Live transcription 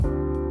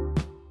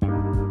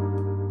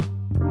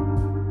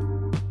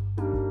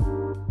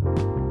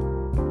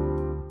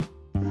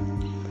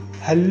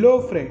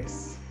Hello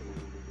friends,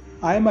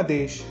 I am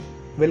Adesh,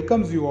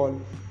 welcomes you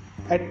all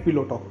at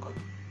Pillow Talk.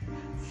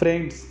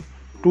 Friends,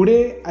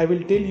 today I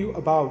will tell you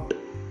about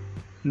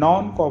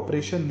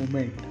non-cooperation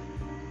movement.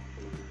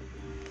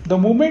 The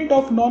movement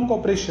of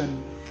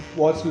non-cooperation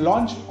was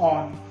launched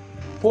on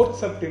 4th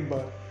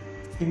September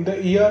in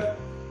the year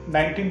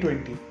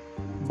 1920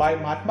 by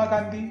Mahatma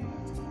Gandhi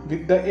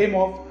with the aim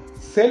of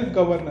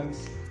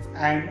self-governance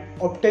and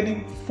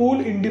obtaining full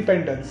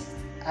independence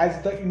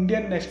as the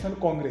Indian National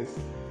Congress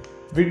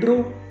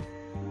withdrew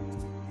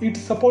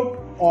its support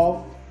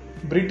of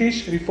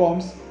British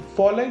reforms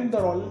following the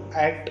Royal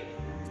Act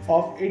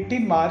of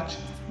 18 March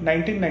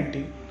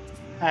 1990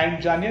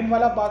 and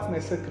Jallianwala Bagh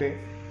massacre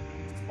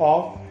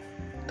of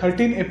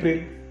 13 April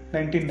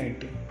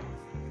 1990.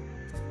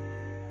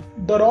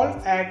 The Royal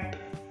Act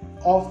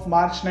of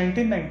March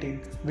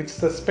 1919, which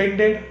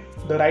suspended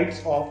the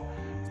rights of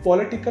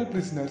political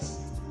prisoners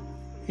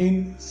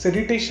in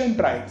sedition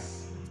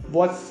trials,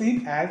 was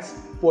seen as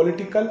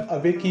political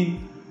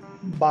awakening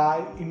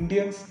by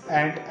Indians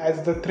and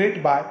as the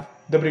threat by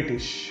the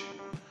British.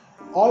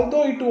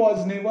 Although it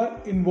was never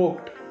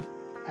invoked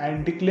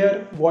and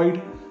declared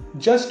void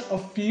just a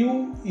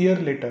few years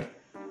later.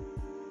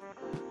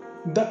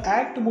 The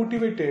act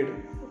motivated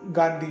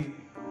Gandhi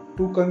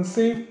to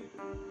conceive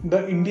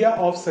the India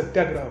of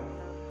Satyagraha,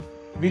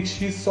 which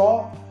he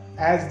saw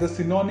as the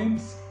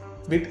synonyms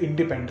with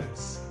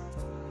independence.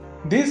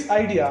 This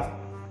idea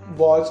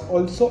was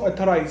also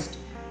authorized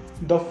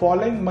the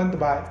following month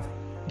by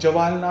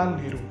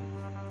Jawaharlal Nehru,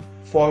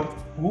 for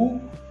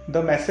whom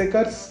the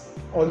massacres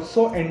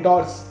also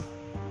endorsed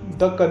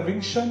the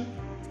conviction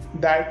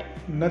that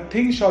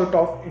nothing short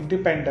of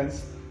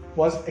independence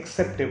was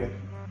acceptable.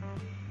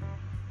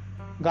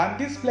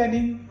 Gandhi's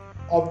planning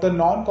of the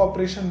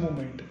non-cooperation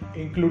movement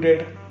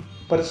included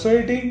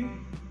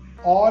persuading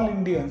all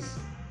Indians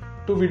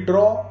to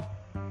withdraw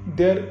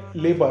their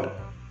labor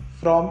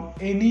from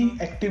any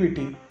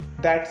activity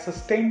that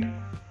sustained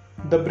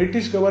the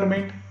British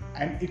government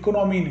and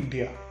economy in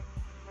India,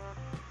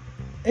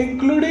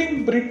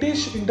 including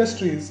British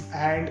industries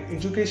and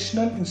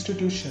educational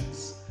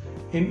institutions,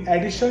 in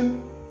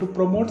addition to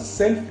promote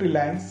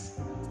self-reliance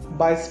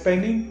by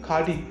spending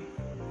khadi,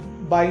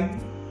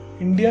 buying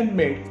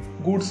Indian-made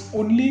goods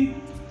only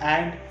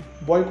and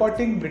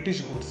boycotting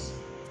British goods.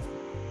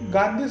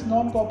 Gandhi's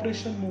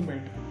non-cooperation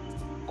movement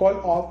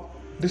called for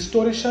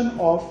restoration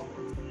of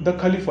the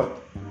Caliphate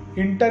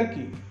in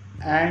Turkey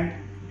and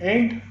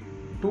end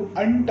to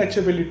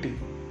untouchability.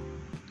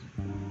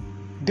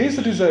 This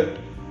resulted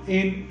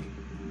in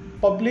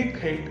public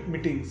held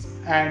meetings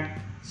and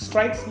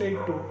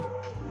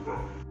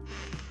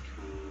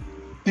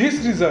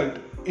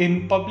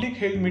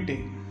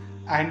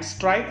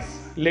strikes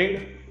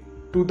led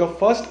to the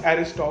first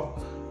arrest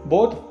of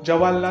both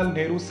Jawaharlal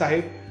Nehru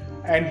Sahib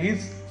and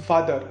his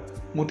father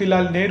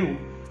Motilal Nehru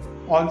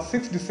on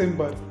 6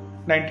 December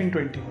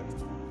 1921.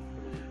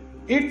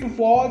 It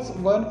was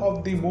one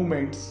of the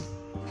movements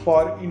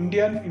for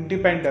Indian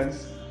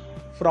independence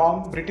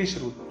from British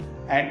rule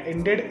and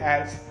ended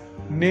as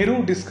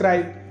Nehru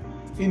described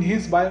in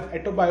his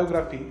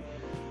autobiography.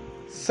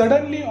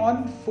 Suddenly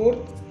on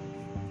 4th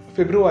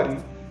February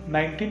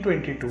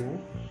 1922,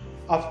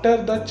 after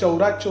the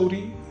Chaura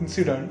Chauri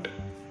incident,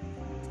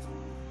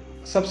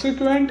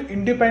 subsequent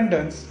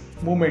independence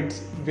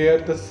movements were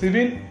the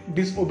Civil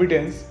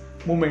Disobedience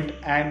Movement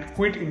and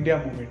Quit India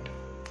Movement.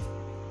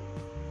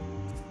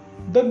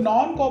 The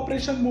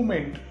non-cooperation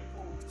movement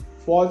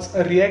was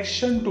a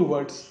reaction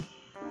towards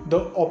the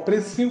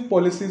oppressive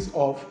policies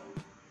of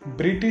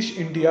British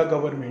India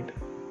government,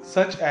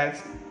 such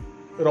as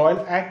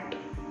Royal Act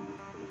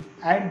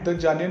and the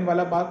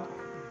Jallianwala Bagh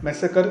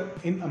massacre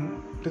in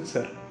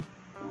Amritsar.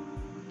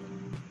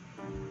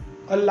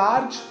 A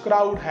large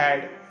crowd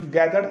had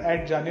gathered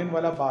at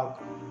Jallianwala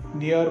Bagh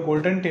near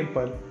Golden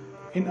Temple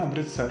in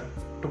Amritsar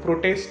to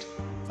protest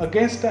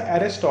against the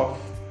arrest of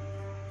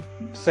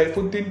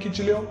Saifuddin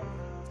Kichlew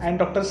and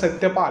Dr.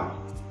 Satyapal,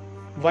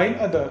 while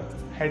others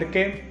had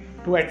come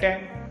to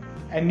attend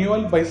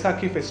annual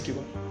Baisakhi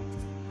festival.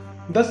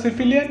 The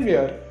civilians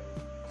were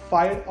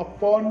fired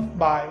upon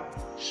by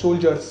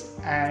soldiers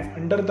and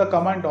under the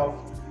command of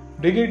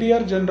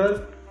Brigadier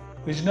General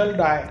Reginald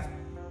Dyer,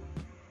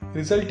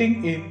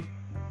 resulting in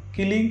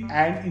killing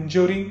and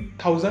injuring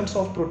thousands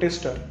of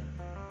protesters.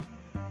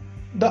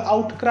 The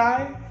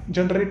outcry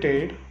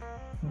generated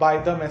by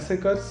the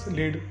massacres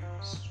led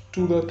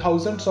to the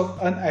thousands of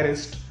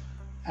unarrested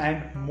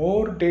and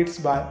more deaths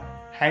by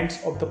hands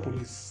of the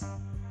police.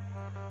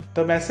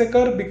 The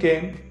massacre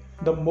became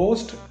the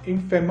most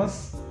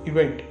infamous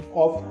event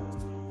of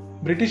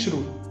British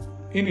rule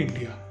in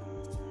India.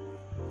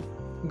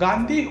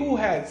 Gandhi, who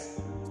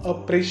has a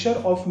pressure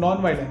of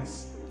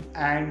non-violence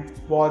and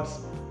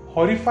was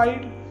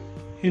horrified,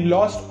 he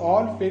lost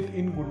all faith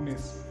in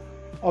goodness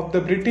of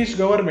the British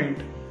government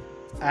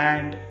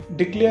and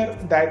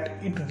declared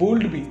that it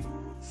would be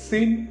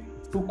sin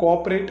to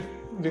cooperate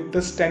with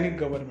the standing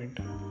government.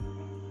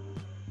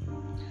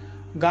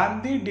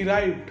 Gandhi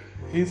derived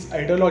his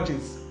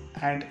ideologies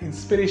and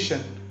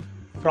inspiration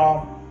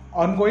from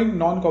ongoing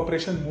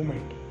non-cooperation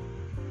movement,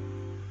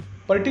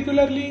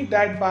 particularly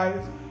that by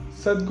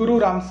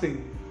Sadhguru Ram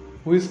Singh,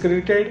 who is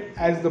credited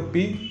as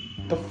being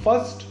the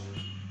first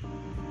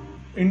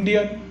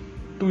Indian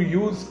to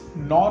use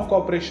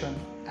non-cooperation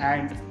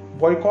and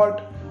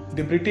boycott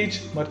the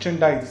British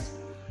merchandise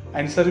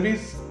and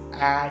service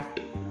at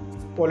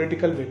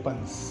political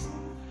weapons.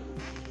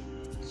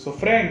 So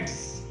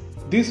friends,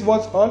 this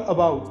was all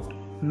about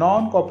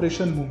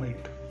non-cooperation movement.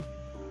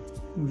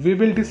 We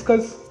will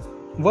discuss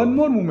one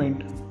more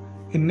movement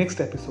in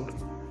next episode.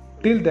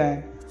 Till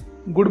then,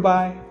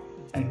 goodbye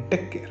and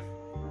take care.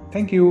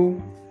 Thank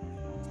you.